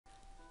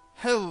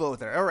Hello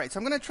there. Alright, so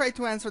I'm gonna try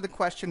to answer the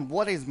question,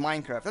 what is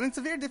Minecraft? And it's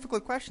a very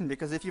difficult question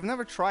because if you've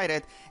never tried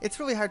it, it's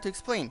really hard to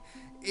explain.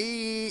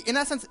 In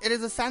essence, it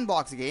is a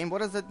sandbox game. What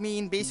does that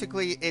mean?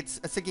 Basically, it's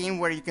a game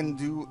where you can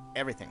do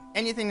everything.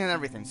 Anything and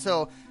everything.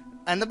 So,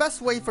 and the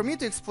best way for me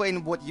to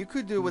explain what you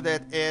could do with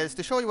it is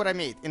to show you what I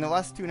made in the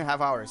last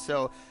 2.5 hours.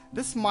 So,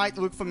 this might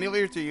look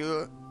familiar to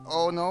you.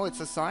 Oh no, it's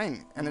a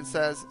sign, and it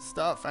says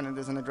stuff, and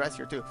there's an address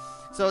here too.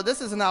 So this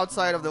is an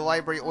outside of the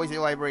library, OISE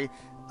library.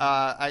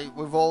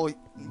 We've all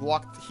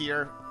walked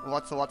here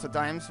lots of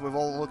times. We've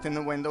all looked in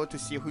the window to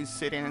see who's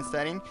sitting and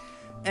studying.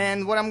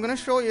 And what I'm going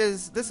to show you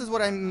is, this is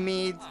what I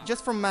made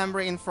just from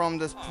memory and from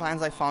the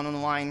plans I found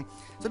online.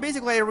 So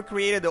basically I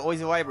recreated the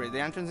OISE library. The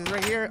entrance is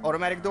right here,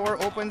 automatic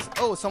door opens.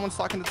 Oh, someone's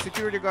talking to the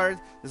security guard.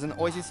 There's an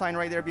OISE sign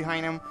right there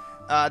behind him.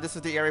 This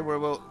is the area where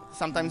we'll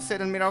sometimes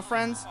sit and meet our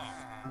friends.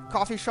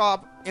 Coffee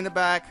shop in the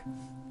back.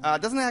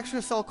 Doesn't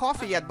actually sell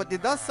coffee yet, but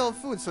it does sell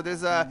food. So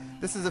this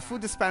is a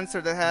food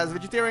dispenser that has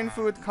vegetarian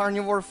food,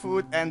 carnivore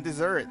food, and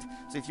dessert.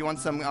 So if you want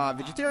some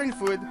vegetarian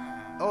food,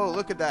 oh,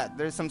 look at that.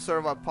 There's some sort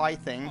of a pie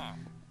thing.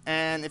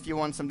 And if you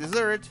want some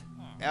dessert,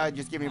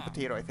 just give me a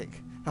potato, I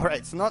think.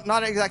 Alright, so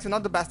not exactly,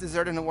 not the best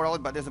dessert in the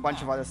world, but there's a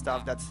bunch of other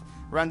stuff that's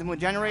randomly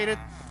generated.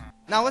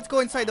 Now let's go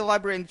inside the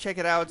library and check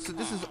it out. So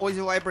this is OISE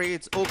library.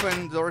 It's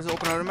open, the doors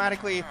open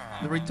automatically.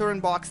 The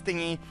return box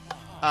thingy.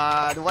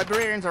 The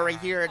librarians are right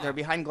here. They're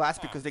behind glass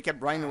because they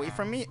kept running away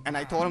from me, and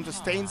I told them to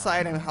stay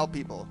inside and help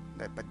people,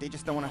 but they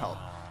just don't want to help.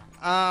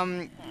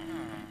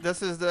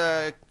 This is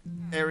the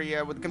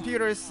area with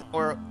computers,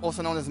 or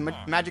also known as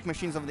magic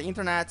machines of the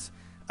internet.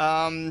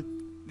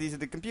 These are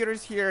the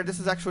computers here. This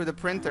is actually the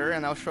printer,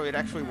 and I'll show you it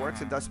actually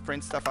works. It does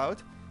print stuff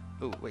out.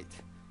 Oh, wait.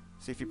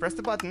 So if you press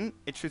the button,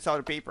 it shoots out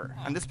a paper,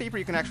 and this paper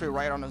you can actually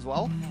write on as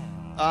well.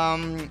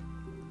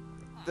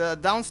 The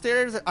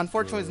downstairs,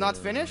 unfortunately, is not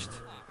finished.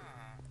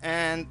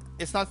 And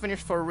it's not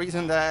finished for a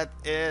reason that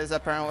is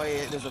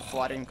apparently there's a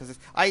flooding, because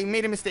I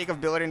made a mistake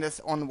of building this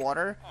on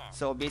water,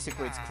 so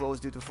basically it's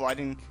closed due to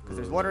flooding because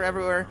there's water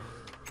everywhere.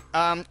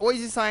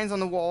 OISE signs on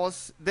the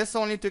walls. This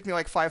only took me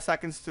like 5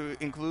 seconds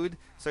to include,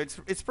 so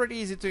it's pretty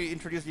easy to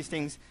introduce these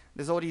things.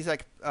 There's all these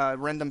like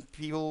random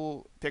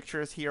people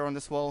pictures here on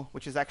this wall,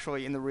 which is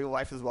actually in the real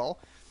life as well.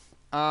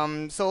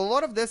 So a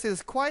lot of this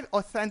is quite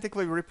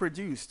authentically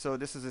reproduced. So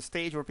this is a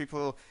stage where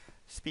people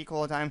speak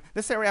all the time.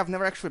 This area I've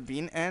never actually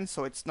been in,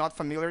 so it's not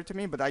familiar to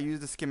me, but I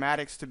use the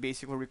schematics to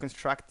basically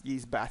reconstruct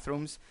these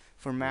bathrooms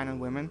for men and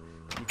women.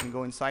 You can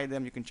go inside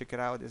them, you can check it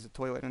out. There's a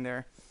toilet in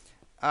there.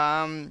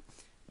 And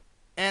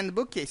the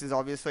bookcases,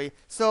 obviously.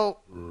 So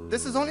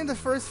this is only the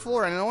first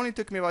floor, and it only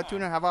took me about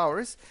 2.5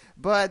 hours,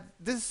 but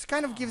this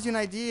kind of gives you an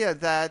idea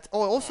that,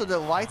 oh, also the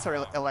lights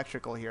are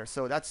electrical here,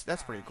 so that's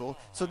pretty cool.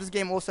 So this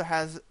game also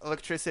has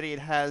electricity. It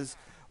has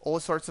all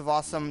sorts of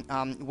awesome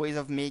ways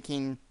of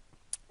making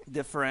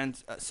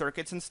different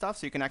circuits and stuff,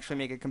 so you can actually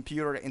make a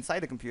computer inside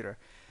the computer.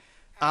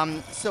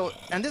 And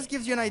this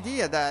gives you an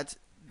idea that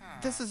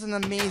this is an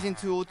amazing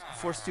tool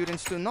for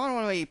students to not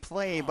only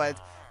play, but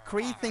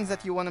create things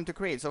that you want them to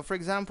create. So for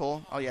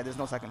example, oh yeah, there's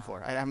no second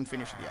floor. I haven't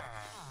finished it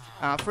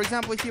yet. For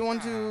example, if you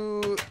want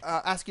to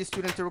ask your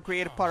student to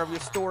recreate a part of your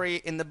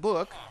story in the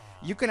book,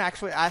 you can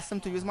actually ask them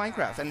to use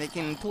Minecraft, and they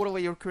can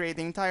totally recreate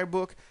the entire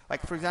book.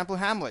 Like for example,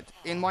 Hamlet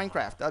in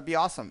Minecraft. That'd be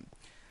awesome.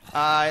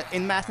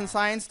 In math and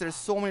science, there's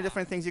so many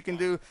different things you can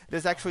do.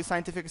 There's actually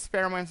scientific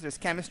experiments, there's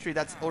chemistry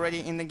that's already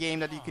in the game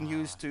that you can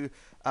use to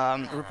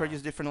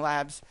reproduce different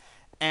labs.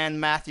 And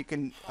math, you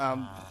can,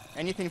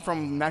 anything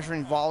from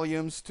measuring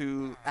volumes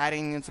to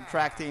adding and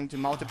subtracting to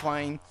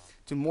multiplying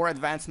to more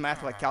advanced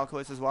math like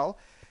calculus as well.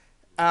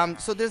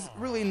 So there's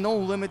really no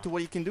limit to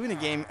what you can do in the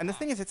game, and the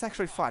thing is, it's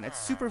actually fun. It's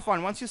super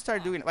fun. Once you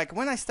start doing it, like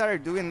when I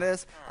started doing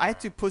this, I had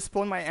to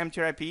postpone my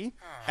MTRP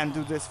and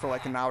do this for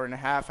like an hour and a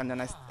half, and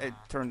then it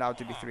turned out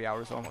to be 3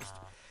 hours almost.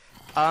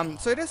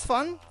 So it is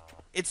fun.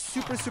 It's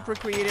super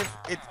creative.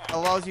 It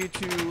allows you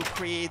to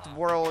create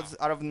worlds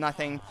out of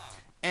nothing,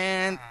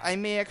 and I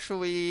may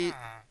actually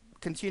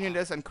continue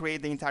this and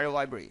create the entire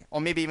library,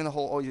 or maybe even the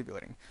whole OISE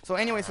building. So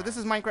anyway, so this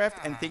is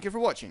Minecraft, and thank you for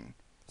watching.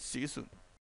 See you soon.